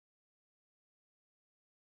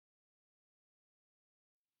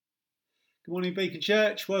Good morning, Beacon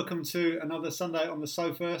Church. Welcome to another Sunday on the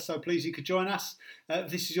sofa. So pleased you could join us. If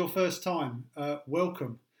this is your first time,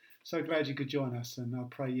 welcome. So glad you could join us, and I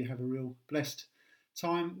pray you have a real blessed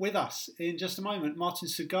time with us. In just a moment, Martin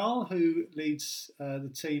Segal, who leads the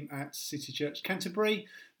team at City Church Canterbury.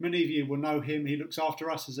 Many of you will know him. He looks after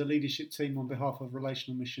us as a leadership team on behalf of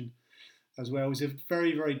Relational Mission as well. He's a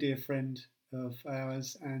very, very dear friend of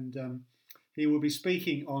ours, and he will be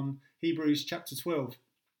speaking on Hebrews chapter 12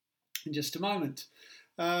 in just a moment.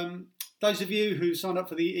 Those of you who signed up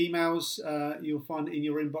for the emails, you'll find in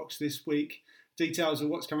your inbox this week details of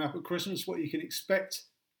what's coming up at Christmas, what you can expect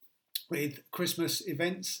with Christmas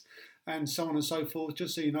events and so on and so forth,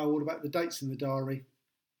 just so you know all about the dates in the diary.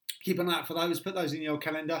 Keep an eye out for those, put those in your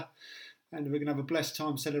calendar, and we're going to have a blessed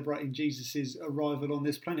time celebrating Jesus' arrival on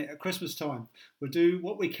this planet at Christmas time. We'll do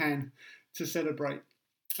what we can to celebrate.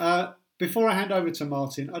 Before I hand over to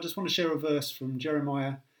Martin, I just want to share a verse from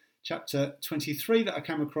Jeremiah chapter 23 that I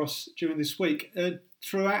came across during this week.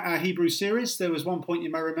 Throughout our Hebrew series, there was one point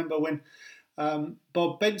you may remember when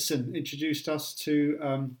Bob Benson introduced us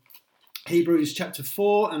to Hebrews chapter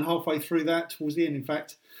 4, and halfway through that, towards the end in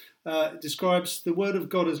fact, it describes the word of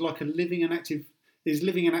God as like a living and active,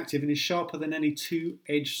 and is sharper than any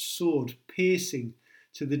two-edged sword, piercing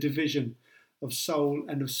to the division of soul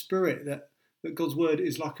and of spirit. That God's word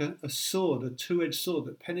is like a sword, a two-edged sword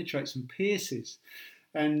that penetrates and pierces.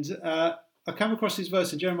 And I came across this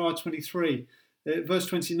verse in Jeremiah 23, verse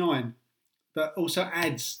 29, that also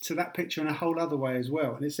adds to that picture in a whole other way as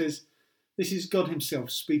well. And it says, this is God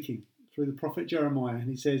himself speaking through the prophet Jeremiah. And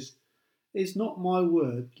he says, "Is not my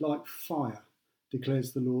word like fire,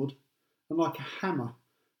 declares the Lord, and like a hammer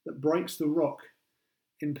that breaks the rock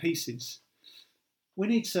in pieces?" We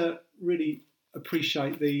need to really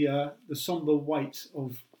appreciate the somber weight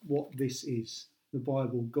of what this is. The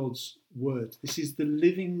Bible, God's word. This is the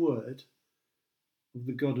living word of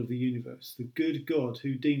the God of the universe, the good God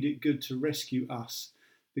who deemed it good to rescue us,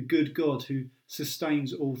 the good God who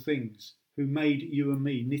sustains all things, who made you and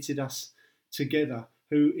me, knitted us together,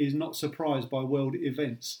 who is not surprised by world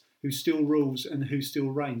events, who still rules and who still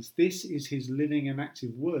reigns. This is his living and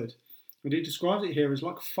active word. And he describes it here as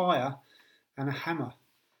like fire and a hammer.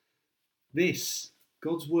 This,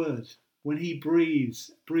 God's word, when he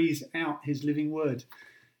breathes out his living word,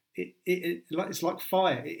 it's like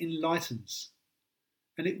fire. It enlightens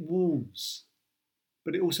and it warms,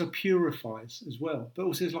 but it also purifies as well. But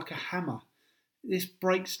also it's like a hammer. This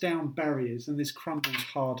breaks down barriers and this crumbles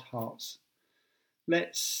hard hearts.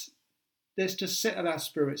 Let's just settle our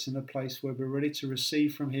spirits in a place where we're ready to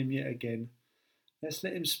receive from him yet again. Let's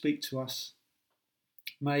let him speak to us.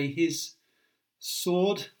 May his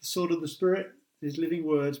sword, the sword of the Spirit, his living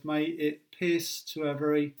words, may it pierce to our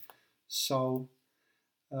very soul.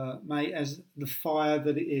 May, as the fire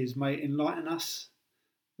that it is, may it enlighten us,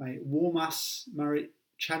 may it warm us, may it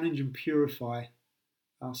challenge and purify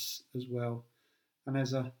us as well. And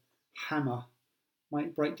as a hammer, may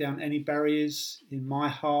it break down any barriers in my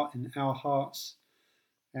heart, in our hearts.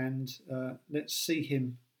 And let's see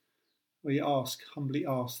him. We humbly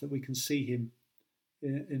ask that we can see him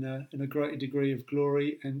in a greater degree of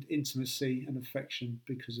glory and intimacy and affection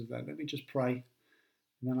because of that. Let me just pray, and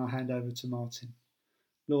then I'll hand over to Martin.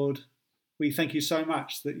 Lord, we thank you so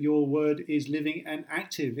much that your word is living and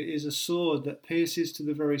active. It is a sword that pierces to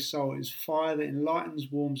the very soul. It is fire that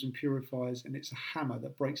enlightens, warms and purifies, and it's a hammer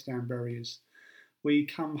that breaks down barriers. We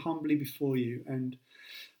come humbly before you, and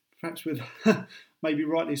perhaps with maybe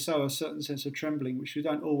rightly so, a certain sense of trembling, which we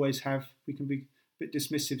don't always have. We can be bit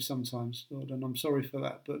dismissive sometimes, Lord, and I'm sorry for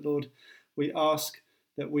that. But Lord, we ask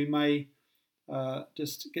that we may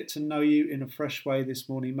just get to know you in a fresh way this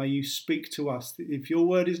morning. May you speak to us. If your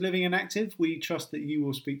word is living and active, we trust that you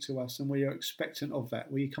will speak to us, and we are expectant of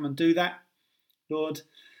that. Will you come and do that? Lord,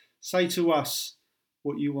 say to us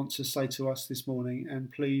what you want to say to us this morning,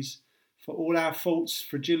 and please, for all our faults,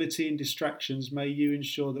 fragility and distractions, may you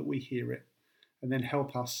ensure that we hear it and then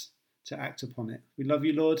help us to act upon it. We love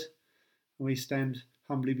you, Lord, and we stand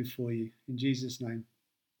humbly before you. In Jesus' name,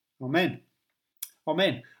 amen.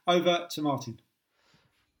 Amen. Over to Martin.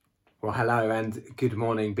 Well, hello and good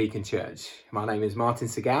morning, Beacon Church. My name is Martin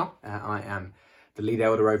Segal. I am the lead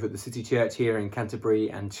elder over at the City Church here in Canterbury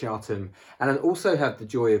and Chartham. And I also have the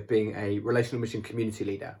joy of being a relational mission community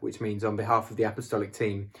leader, which means on behalf of the apostolic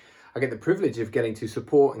team, I get the privilege of getting to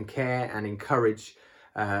support and care and encourage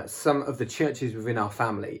some of the churches within our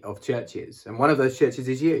family of churches. And one of those churches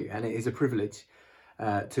is you, and it is a privilege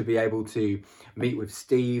to be able to meet with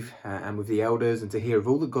Steve and with the elders and to hear of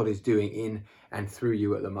all that God is doing in and through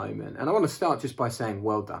you at the moment. And I want to start just by saying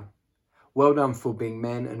well done. Well done for being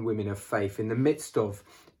men and women of faith in the midst of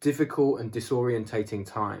difficult and disorientating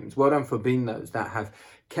times. Well done for being those that have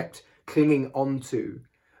kept clinging onto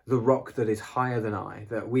the rock that is higher than I,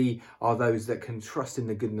 that we are those that can trust in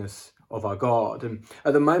the goodness of our God. And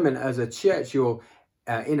at the moment, as a church, you're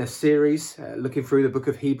in a series looking through the book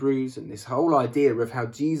of Hebrews, and this whole idea of how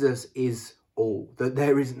Jesus is all, that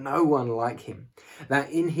there is no one like him, that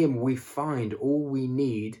in him we find all we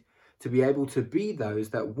need to be able to be those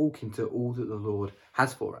that walk into all that the Lord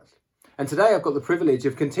has for us. And today I've got the privilege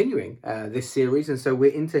of continuing this series, and so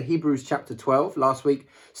we're into Hebrews chapter 12. Last week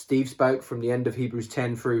Steve spoke from the end of Hebrews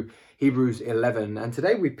 10 through Hebrews 11, and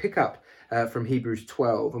today we pick up from Hebrews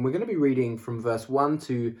 12, and we're going to be reading from verse 1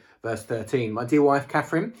 to verse 13. My dear wife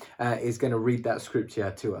Catherine is going to read that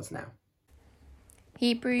scripture to us now.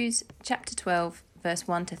 Hebrews chapter 12, verse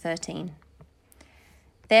 1 to 13.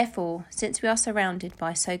 Therefore, since we are surrounded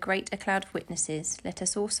by so great a cloud of witnesses, let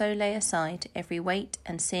us also lay aside every weight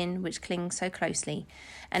and sin which clings so closely,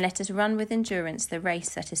 and let us run with endurance the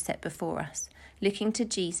race that is set before us, looking to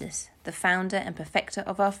Jesus, the founder and perfecter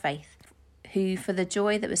of our faith, who for the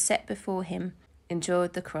joy that was set before him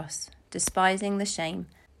endured the cross, despising the shame,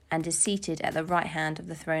 and is seated at the right hand of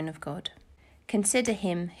the throne of God. Consider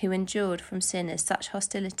him who endured from sinners such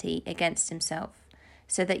hostility against himself,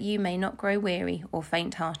 so that you may not grow weary or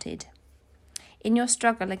faint-hearted. In your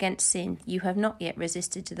struggle against sin, you have not yet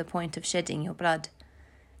resisted to the point of shedding your blood.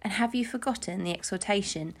 And have you forgotten the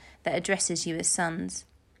exhortation that addresses you as sons?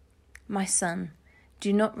 My son,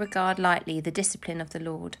 do not regard lightly the discipline of the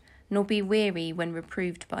Lord, nor be weary when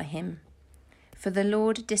reproved by him. For the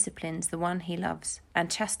Lord disciplines the one he loves,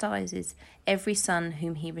 and chastises every son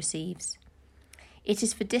whom he receives. It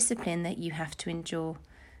is for discipline that you have to endure.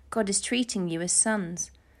 God is treating you as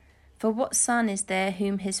sons. For what son is there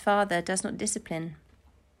whom his father does not discipline?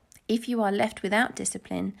 If you are left without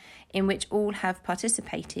discipline, in which all have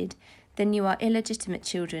participated, then you are illegitimate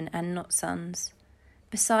children and not sons.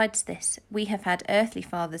 Besides this, we have had earthly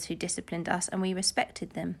fathers who disciplined us, and we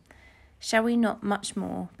respected them. Shall we not much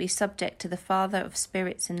more be subject to the Father of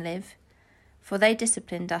spirits and live? For they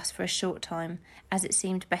disciplined us for a short time, as it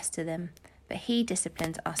seemed best to them, but he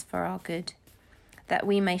disciplined us for our good, that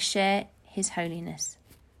we may share his holiness.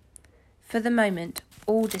 For the moment,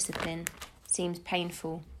 all discipline seems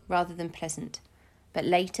painful rather than pleasant, but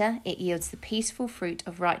later it yields the peaceful fruit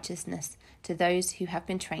of righteousness to those who have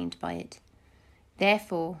been trained by it.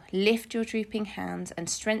 Therefore, lift your drooping hands and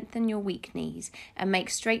strengthen your weak knees, and make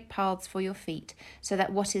straight paths for your feet, so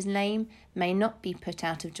that what is lame may not be put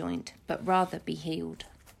out of joint, but rather be healed.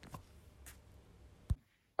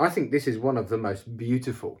 I think this is one of the most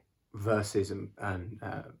beautiful verses and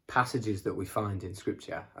passages that we find in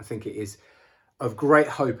Scripture. I think it is of great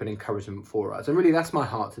hope and encouragement for us. And really that's my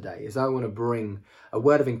heart today, is I want to bring a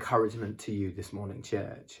word of encouragement to you this morning,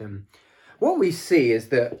 church. What we see is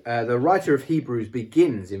that the writer of Hebrews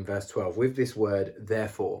begins in verse 12 with this word,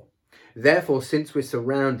 therefore. Therefore, since we're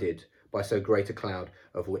surrounded by so great a cloud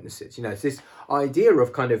of witnesses. You know, it's this idea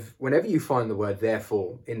of kind of, whenever you find the word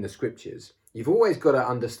therefore in the Scriptures, you've always got to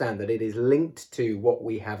understand that it is linked to what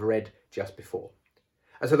we have read just before.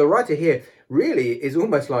 And so the writer here really is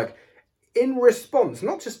almost like in response,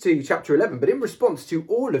 not just to chapter 11, but in response to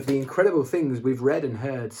all of the incredible things we've read and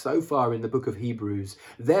heard so far in the book of Hebrews.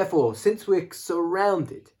 Therefore, since we're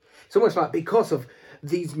surrounded, it's almost like because of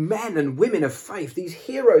these men and women of faith, these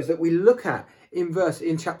heroes that we look at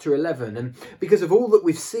in chapter 11, and because of all that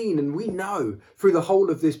we've seen and we know through the whole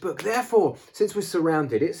of this book, therefore, since we're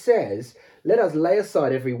surrounded, it says, let us lay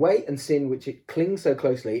aside every weight and sin which it clings so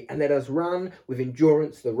closely, and let us run with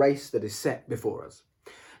endurance the race that is set before us.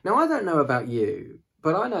 Now, I don't know about you,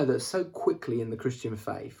 but I know that so quickly in the Christian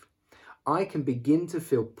faith, I can begin to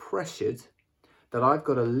feel pressured that I've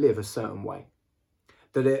got to live a certain way.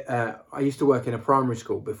 I used to work in a primary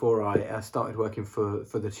school before I started working for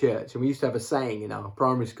the church. And we used to have a saying in our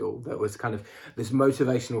primary school that was kind of this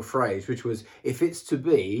motivational phrase, which was, if it's to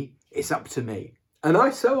be, it's up to me. And I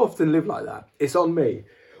so often live like that. It's on me.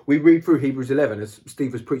 We read through Hebrews 11, as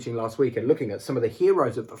Steve was preaching last week, and looking at some of the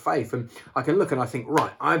heroes of the faith. And I can look and I think,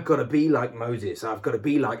 right, I've got to be like Moses. I've got to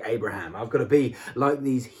be like Abraham. I've got to be like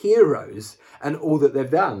these heroes and all that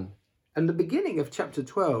they've done. And the beginning of chapter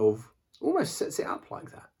 12 almost sets it up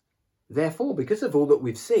like that. Therefore, because of all that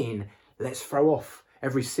we've seen, let's throw off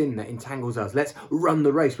every sin that entangles us. Let's run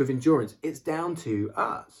the race with endurance. It's down to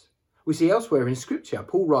us. We see elsewhere in Scripture,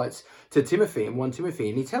 Paul writes to Timothy in 1 Timothy,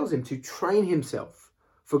 and he tells him to train himself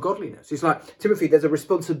for godliness. It's like, Timothy, there's a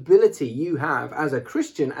responsibility you have as a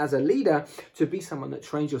Christian, as a leader, to be someone that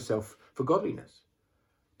trains yourself for godliness.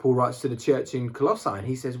 Paul writes to the church in Colossae, and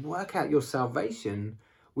he says, work out your salvation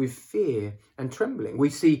with fear and trembling. We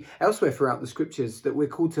see elsewhere throughout the scriptures that we're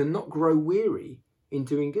called to not grow weary in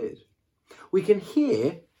doing good. We can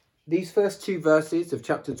hear these first two verses of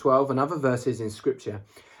chapter 12 and other verses in scripture,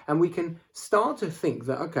 and we can start to think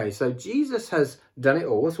that, okay, so Jesus has done it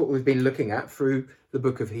all. That's what we've been looking at through the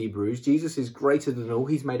book of Hebrews. Jesus is greater than all.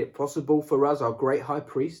 He's made it possible for us, our great high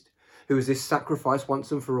priest, who is this sacrifice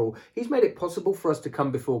once and for all. He's made it possible for us to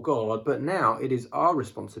come before God, but now it is our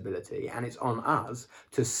responsibility and it's on us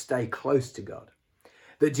to stay close to God.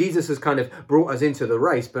 That Jesus has kind of brought us into the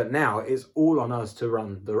race, but now it's all on us to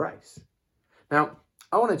run the race. Now,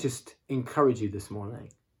 I want to just encourage you this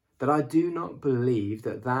morning that I do not believe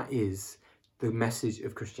that that is the message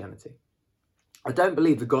of Christianity. I don't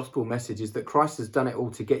believe the gospel message is that Christ has done it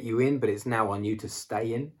all to get you in, but it's now on you to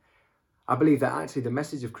stay in. I believe that actually the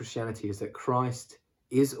message of Christianity is that Christ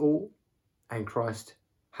is all and Christ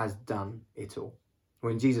has done it all.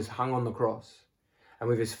 When Jesus hung on the cross and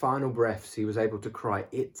with his final breaths, he was able to cry,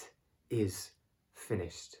 "It is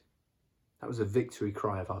finished." That was a victory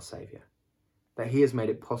cry of our Saviour, that he has made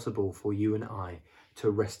it possible for you and I to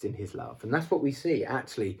rest in his love. And that's what we see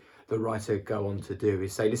actually the writer go on to do,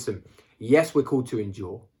 is say, listen, yes, we're called to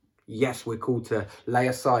endure. Yes, we're called to lay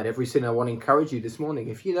aside every sin. I want to encourage you this morning,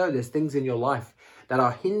 if you know there's things in your life that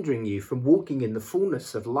are hindering you from walking in the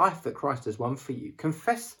fullness of life that Christ has won for you,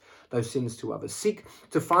 confess those sins to others. Seek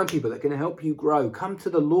to find people that can help you grow. Come to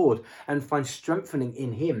the Lord and find strengthening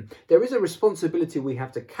in him. There is a responsibility we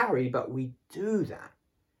have to carry, but we do that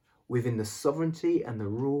within the sovereignty and the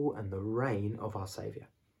rule and the reign of our Saviour.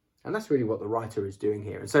 And that's really what the writer is doing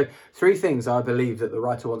here. And so 3 things I believe that the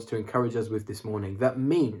writer wants to encourage us with this morning. That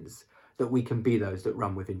means that we can be those that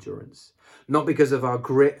run with endurance. Not because of our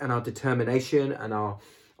grit and our determination and our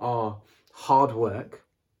hard work,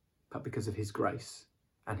 but because of his grace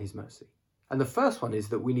and his mercy. And the first one is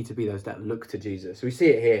that we need to be those that look to Jesus. We see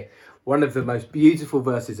it here. One of the most beautiful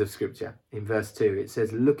verses of scripture in verse 2. It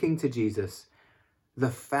says, looking to Jesus,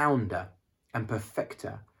 the founder and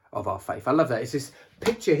perfecter of our faith. I love that. It's this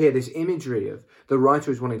picture here, this imagery of the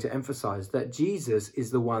writer is wanting to emphasize that Jesus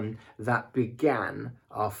is the one that began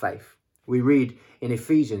our faith. We read in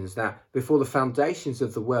Ephesians that before the foundations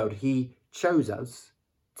of the world, he chose us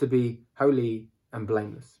to be holy and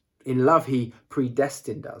blameless. In love, he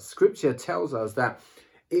predestined us. Scripture tells us that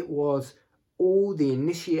it was all the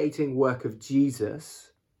initiating work of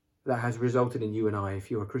Jesus that has resulted in you and I,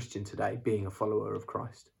 if you're a Christian today, being a follower of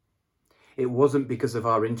Christ. It wasn't because of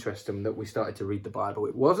our interest and that we started to read the Bible.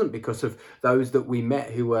 It wasn't because of those that we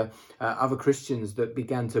met who were other Christians that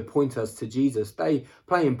began to point us to Jesus. They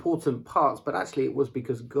play important parts, but actually it was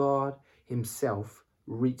because God himself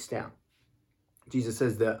reached out. Jesus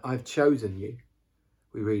says that I've chosen you.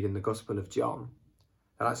 We read in the Gospel of John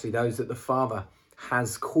that actually those that the Father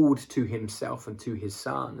has called to himself and to his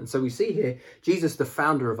Son. And so we see here Jesus, the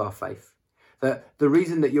founder of our faith, that the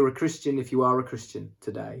reason that you're a Christian, if you are a Christian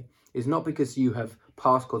today, is not because you have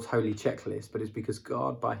passed God's holy checklist, but it's because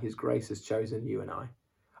God, by his grace, has chosen you and I.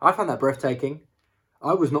 I found that breathtaking.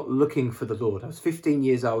 I was not looking for the Lord. I was 15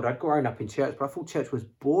 years old. I'd grown up in church, but I thought church was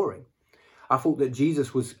boring. I thought that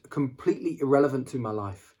Jesus was completely irrelevant to my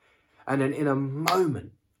life. And then in a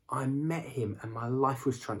moment, I met him and my life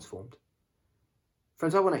was transformed.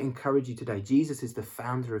 Friends, I want to encourage you today. Jesus is the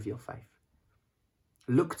founder of your faith.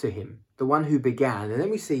 Look to him, the one who began. And then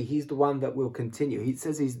we see he's the one that will continue. He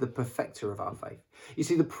says he's the perfecter of our faith. You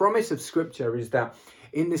see, the promise of scripture is that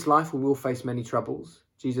in this life we will face many troubles,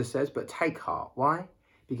 Jesus says, but take heart. Why?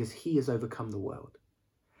 Because he has overcome the world.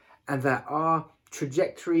 And that our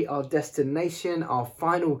trajectory, our destination, our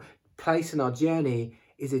final place in our journey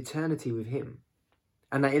is eternity with him.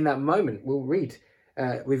 And that in that moment, we'll read,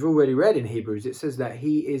 we've already read in Hebrews, it says that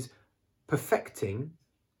he is perfecting,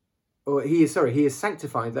 or he is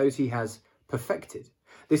sanctifying those he has perfected.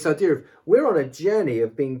 This idea of we're on a journey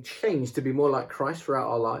of being changed to be more like Christ throughout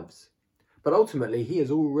our lives. But ultimately, he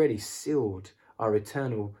has already sealed our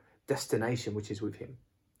eternal destination, which is with him.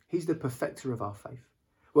 He's the perfecter of our faith.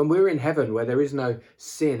 When we're in heaven where there is no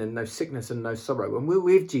sin and no sickness and no sorrow, when we're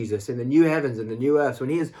with Jesus in the new heavens and the new earth, when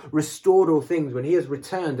he has restored all things, when he has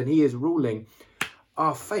returned and he is ruling,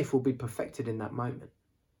 our faith will be perfected in that moment.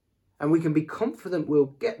 And we can be confident we'll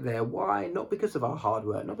get there. Why? Not because of our hard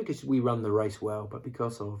work, not because we run the race well, but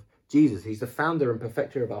because of Jesus. He's the founder and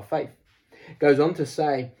perfecter of our faith. It goes on to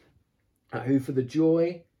say, who for the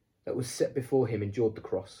joy that was set before him endured the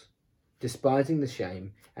cross, despising the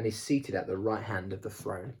shame, and is seated at the right hand of the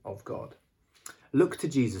throne of God. Look to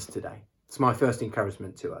Jesus today. It's my first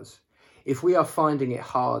encouragement to us. If we are finding it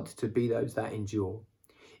hard to be those that endure,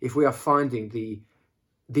 if we are finding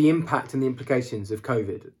the impact and the implications of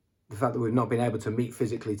COVID, the fact that we've not been able to meet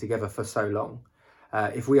physically together for so long,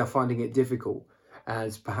 if we are finding it difficult,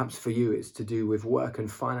 as perhaps for you it's to do with work and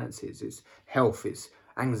finances, it's health, it's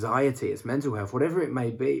anxiety, it's mental health, whatever it may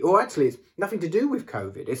be, or actually it's nothing to do with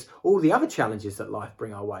COVID, it's all the other challenges that life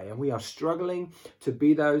bring our way, and we are struggling to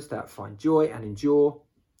be those that find joy and endure,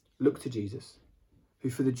 look to Jesus, who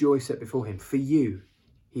for the joy set before him, for you,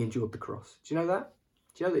 he endured the cross. Do you know that?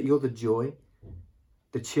 Do you know that you're the joy?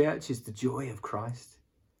 The church is the joy of Christ.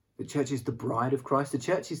 The church is the bride of Christ. The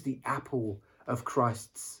church is the apple of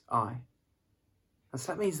Christ's eye. And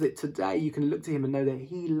so that means that today you can look to him and know that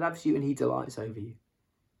he loves you and he delights over you.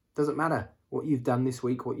 Doesn't matter what you've done this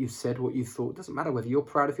week, what you've said, what you've thought. Doesn't matter whether you're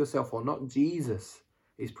proud of yourself or not. Jesus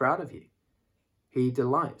is proud of you. He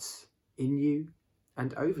delights in you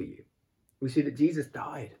and over you. We see that Jesus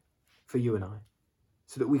died for you and I,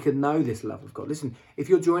 so that we can know this love of God. Listen, if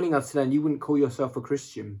you're joining us today and you wouldn't call yourself a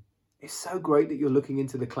Christian, it's so great that you're looking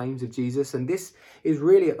into the claims of Jesus. And this is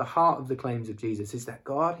really at the heart of the claims of Jesus, is that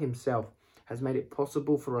God himself has made it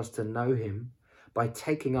possible for us to know him by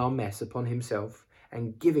taking our mess upon himself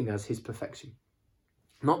and giving us his perfection.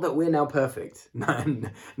 Not that we're now perfect,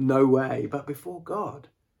 no way, but before God,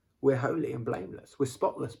 we're holy and blameless. We're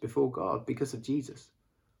spotless before God because of Jesus.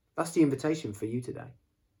 That's the invitation for you today.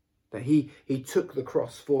 That he took the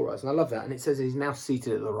cross for us. And I love that. And it says he's now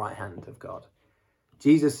seated at the right hand of God.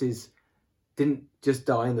 Jesus didn't just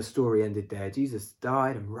die and the story ended there. Jesus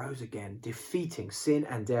died and rose again, defeating sin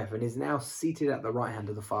and death, and is now seated at the right hand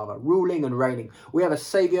of the Father, ruling and reigning. We have a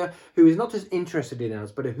Saviour who is not just interested in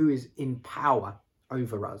us, but who is in power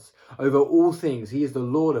over us, over all things. He is the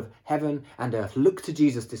Lord of heaven and earth. Look to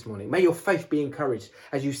Jesus this morning. May your faith be encouraged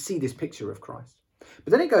as you see this picture of Christ.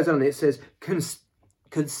 But then it goes on and it says,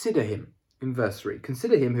 consider him, in verse 3.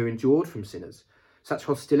 Consider him who endured from sinners such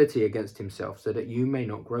hostility against himself, so that you may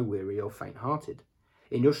not grow weary or faint-hearted.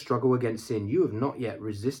 In your struggle against sin, you have not yet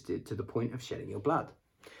resisted to the point of shedding your blood.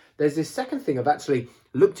 There's this second thing of actually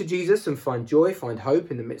look to Jesus and find joy, find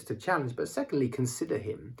hope in the midst of challenge. But secondly, consider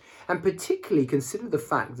him. And particularly consider the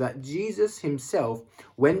fact that Jesus himself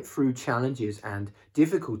went through challenges and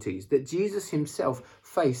difficulties, that Jesus himself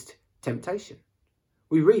faced temptation.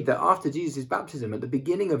 We read that after Jesus' baptism, at the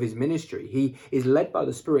beginning of his ministry, he is led by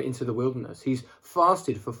the Spirit into the wilderness. He's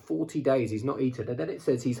fasted for 40 days. He's not eaten. And then it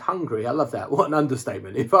says he's hungry. I love that. What an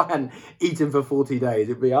understatement. If I hadn't eaten for 40 days,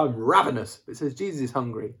 it'd be, I'm ravenous. It says Jesus is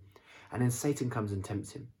hungry. And then Satan comes and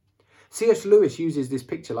tempts him. C.S. Lewis uses this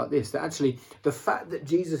picture like this, that actually the fact that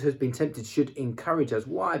Jesus has been tempted should encourage us.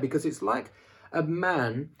 Why? Because it's like a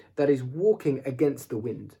man that is walking against the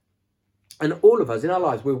wind. And all of us in our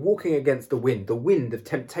lives, we're walking against the wind of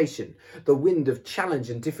temptation, the wind of challenge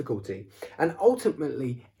and difficulty. And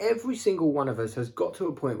ultimately, every single one of us has got to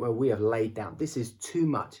a point where we have laid down. This is too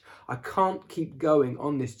much. I can't keep going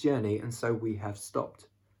on this journey. And so we have stopped.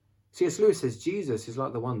 C.S. Lewis says Jesus is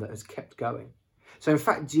like the one that has kept going. So in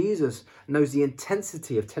fact, Jesus knows the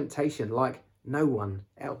intensity of temptation like no one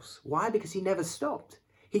else. Why? Because he never stopped.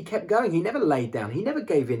 He kept going. He never laid down. He never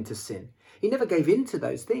gave in to sin. He never gave in to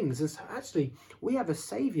those things. And so actually, we have a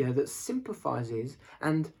Saviour that sympathises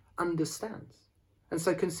and understands. And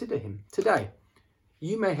so consider him. Today,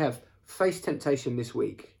 you may have faced temptation this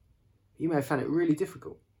week. You may have found it really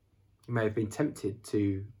difficult. You may have been tempted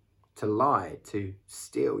to lie, to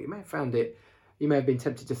steal. You may have been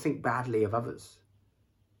tempted to think badly of others.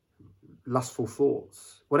 Lustful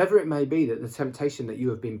thoughts. Whatever it may be, that the temptation that you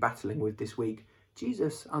have been battling with this week,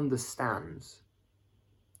 Jesus understands.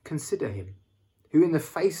 Consider him, who in the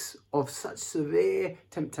face of such severe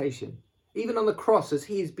temptation, even on the cross, as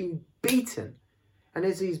he has been beaten and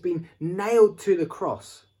as he's been nailed to the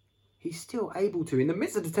cross, he's still able to, in the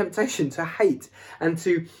midst of the temptation, to hate and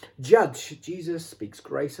to judge. Jesus speaks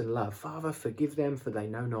grace and love. Father, forgive them, for they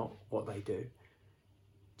know not what they do.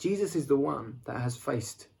 Jesus is the one that has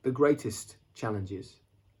faced the greatest challenges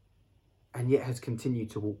and yet has continued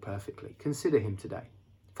to walk perfectly. Consider him today.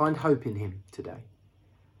 Find hope in him today.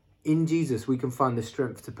 In Jesus, we can find the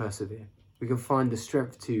strength to persevere. We can find the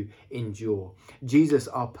strength to endure. Jesus,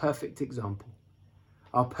 our perfect example,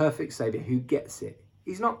 our perfect Saviour who gets it.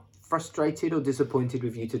 He's not frustrated or disappointed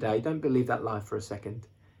with you today. Don't believe that lie for a second.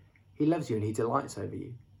 He loves you and he delights over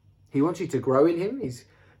you. He wants you to grow in him. He's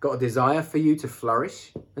got a desire for you to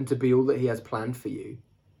flourish and to be all that he has planned for you.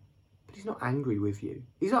 But he's not angry with you.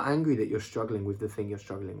 He's not angry that you're struggling with the thing you're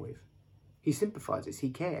struggling with. He sympathises,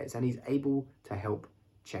 he cares, and he's able to help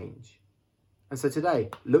change. And so today,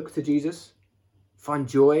 look to Jesus, find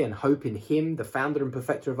joy and hope in him, the founder and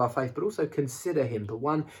perfecter of our faith, but also consider him, the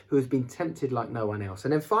one who has been tempted like no one else.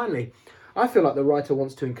 And then finally, I feel like the writer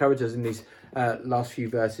wants to encourage us in these last few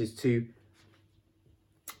verses to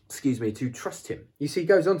to trust him. You see, he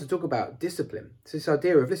goes on to talk about discipline. It's this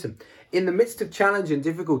idea of, listen, in the midst of challenge and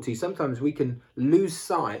difficulty, sometimes we can lose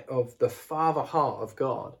sight of the father heart of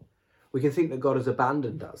God. We can think that God has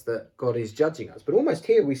abandoned us, that God is judging us. But almost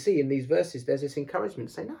here we see in these verses, there's this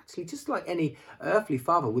encouragement saying, no, actually, just like any earthly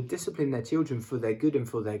father would discipline their children for their good and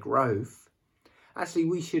for their growth, actually,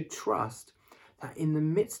 we should trust that in the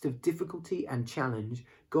midst of difficulty and challenge,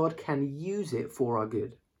 God can use it for our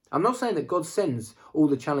good. I'm not saying that God sends all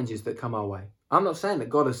the challenges that come our way. I'm not saying that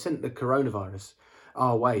God has sent the coronavirus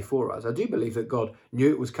our way for us. I do believe that God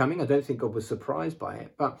knew it was coming. I don't think God was surprised by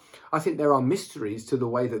it. But I think there are mysteries to the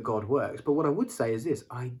way that God works. But what I would say is this: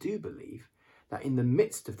 I do believe that in the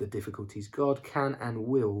midst of the difficulties, God can and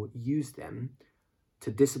will use them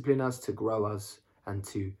to discipline us, to grow us, and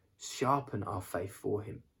to sharpen our faith for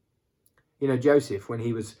him. You know, Joseph, when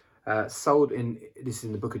he was sold in, this is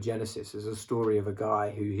in the book of Genesis, there's a story of a guy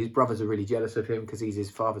who his brothers are really jealous of him because he's his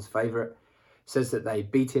father's favourite. Says that they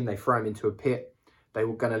beat him, they throw him into a pit, they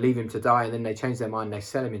were going to leave him to die, and then they change their mind, they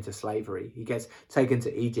sell him into slavery. He gets taken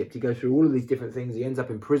to Egypt, he goes through all of these different things, he ends up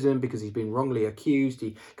in prison because he's been wrongly accused,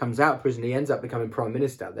 he comes out of prison, he ends up becoming prime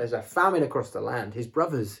minister. There's a famine across the land, his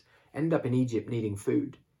brothers end up in Egypt needing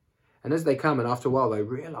food. And as they come, and after a while they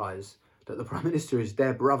realise that the prime minister is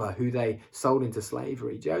their brother who they sold into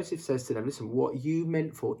slavery. Joseph says to them, listen, what you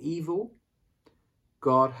meant for evil,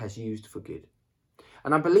 God has used for good.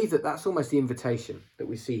 And I believe that that's almost the invitation that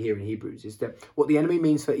we see here in Hebrews, is that what the enemy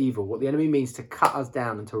means for evil, what the enemy means to cut us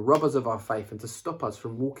down and to rob us of our faith and to stop us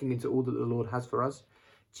from walking into all that the Lord has for us,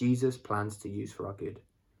 Jesus plans to use for our good.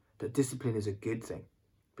 That discipline is a good thing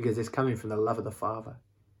because it's coming from the love of the Father.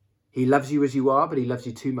 He loves you as you are, but he loves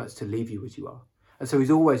you too much to leave you as you are. And so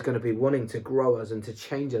he's always going to be wanting to grow us and to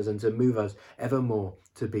change us and to move us ever more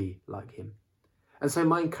to be like him. And so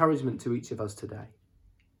my encouragement to each of us today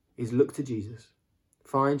is look to Jesus.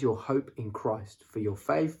 Find your hope in Christ for your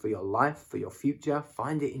faith, for your life, for your future.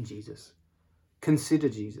 Find it in Jesus. Consider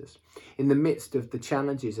Jesus. In the midst of the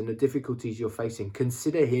challenges and the difficulties you're facing,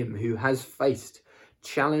 consider him who has faced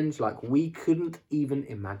challenge like we couldn't even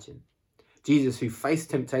imagine. Jesus who faced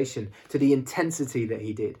temptation to the intensity that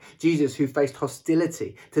he did. Jesus who faced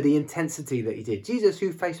hostility to the intensity that he did. Jesus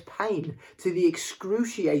who faced pain to the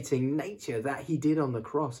excruciating nature that he did on the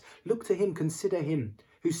cross. Look to him, consider him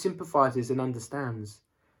who sympathizes and understands.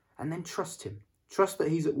 And then trust him. Trust that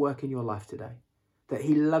he's at work in your life today. That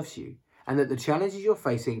he loves you. And that the challenges you're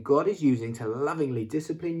facing, God is using to lovingly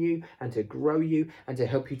discipline you and to grow you and to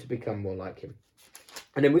help you to become more like him.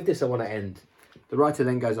 And then with this, I want to end. The writer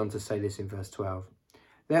then goes on to say this in verse 12.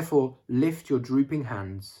 Therefore, lift your drooping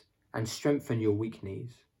hands and strengthen your weak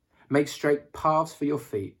knees. Make straight paths for your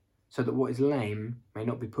feet so that what is lame may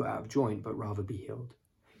not be put out of joint, but rather be healed.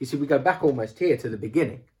 You see, we go back almost here to the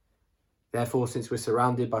beginning. Therefore, since we're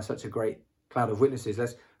surrounded by such a great cloud of witnesses,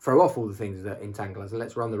 let's throw off all the things that entangle us and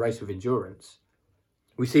let's run the race with endurance.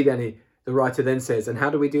 We see then the writer then says, and how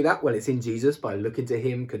do we do that? Well, it's in Jesus, by looking to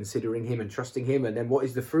him, considering him and trusting him. And then what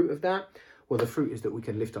is the fruit of that? Well, the fruit is that we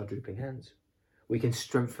can lift our drooping hands. We can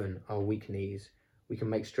strengthen our weak knees. We can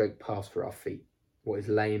make straight paths for our feet. What is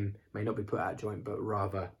lame may not be put out of joint, but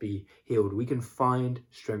rather be healed. We can find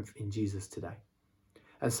strength in Jesus today.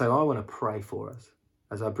 And so I want to pray for us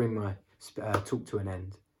as I bring my talk to an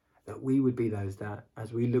end, that we would be those that,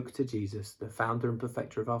 as we look to Jesus, the founder and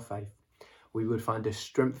perfecter of our faith, we would find a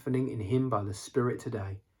strengthening in him by the Spirit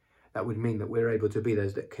today. That would mean that we're able to be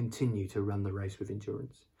those that continue to run the race with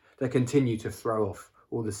endurance, that continue to throw off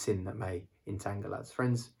all the sin that may entangle us.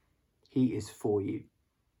 Friends, he is for you.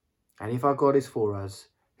 And if our God is for us,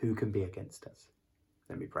 who can be against us?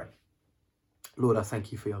 Let me pray. Lord, I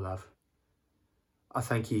thank you for your love. I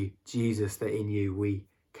thank you, Jesus, that in you we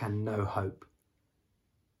can know hope.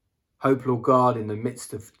 Hope, Lord God, in the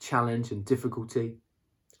midst of challenge and difficulty.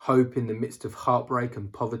 Hope in the midst of heartbreak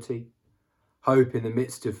and poverty. Hope in the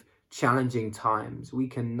midst of challenging times. We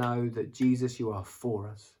can know that, Jesus, you are for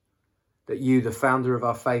us. That you, the founder of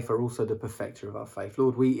our faith, are also the perfecter of our faith.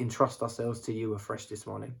 Lord, we entrust ourselves to you afresh this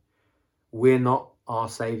morning. We're not our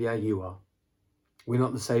saviour, you are. We're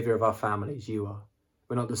not the saviour of our families, you are.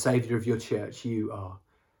 We're not the saviour of your church, you are.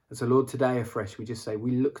 And so, Lord, today afresh, we just say,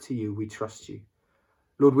 we look to you, we trust you.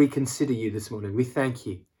 Lord, we consider you this morning. We thank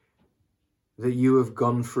you that you have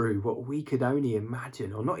gone through what we could only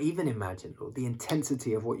imagine, or not even imagine, Lord, the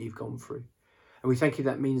intensity of what you've gone through. And we thank you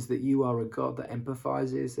that means that you are a God that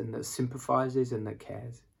empathizes and that sympathizes and that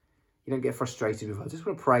cares. You don't get frustrated with us. I just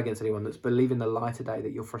want to pray against anyone that's believing the lie today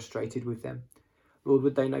that you're frustrated with them. Lord,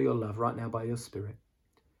 would they know your love right now by your Spirit?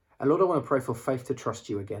 And Lord, I want to pray for faith to trust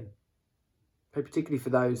you again. Pray particularly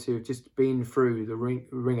for those who have just been through the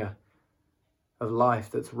ringer of life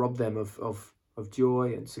that's robbed them of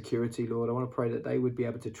joy and security, Lord. I want to pray that they would be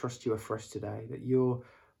able to trust you afresh today, that your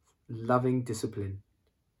loving discipline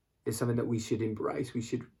is something that we should embrace, we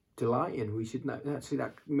should delight in, we should know actually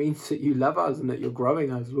that means that you love us and that you're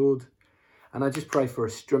growing us, Lord. And I just pray for a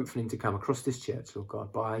strengthening to come across this church, Lord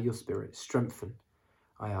God, by your Spirit. Strengthen,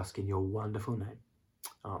 I ask in your wonderful name.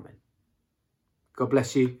 Amen. God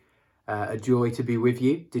bless you. A joy to be with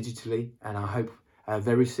you digitally, and I hope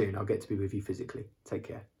very soon I'll get to be with you physically. Take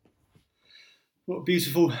care. What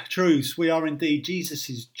beautiful truths. We are indeed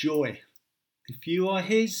Jesus' joy. If you are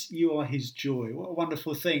his joy. What a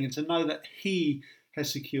wonderful thing. And to know that he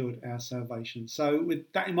has secured our salvation. So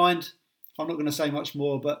with that in mind, I'm not going to say much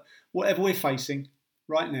more, but whatever we're facing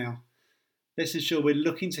right now, let's ensure we're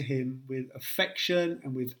looking to him with affection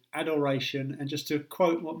and with adoration. And just to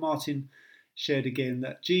quote what Martin shared again,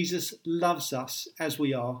 that Jesus loves us as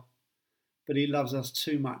we are, but he loves us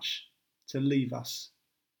too much to leave us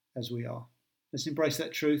as we are. Let's embrace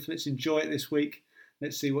that truth. Let's enjoy it this week.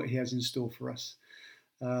 Let's see what he has in store for us.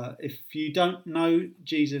 If you don't know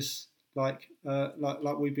Jesus like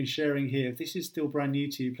we've been sharing here, if this is still brand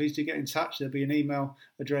new to you, please do get in touch. There'll be an email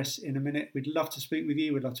address in a minute. We'd love to speak with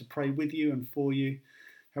you. We'd love to pray with you and for you.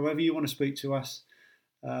 However you want to speak to us,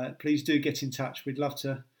 please do get in touch. We'd love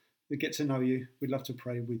to get to know you. We'd love to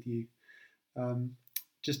pray with you.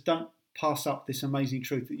 Just don't pass up this amazing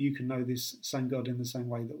truth that you can know this same God in the same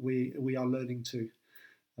way that we are learning to.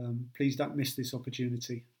 Please don't miss this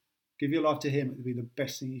opportunity. Give your life to him. It will be the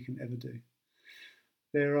best thing you can ever do.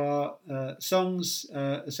 There are songs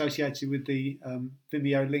associated with the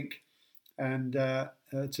Vimeo link and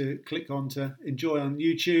to click on to enjoy on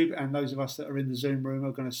YouTube, and those of us that are in the Zoom room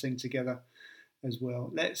are going to sing together as well.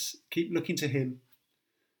 Let's keep looking to him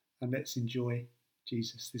and let's enjoy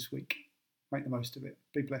Jesus this week. Make the most of it.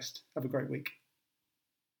 Be blessed. Have a great week.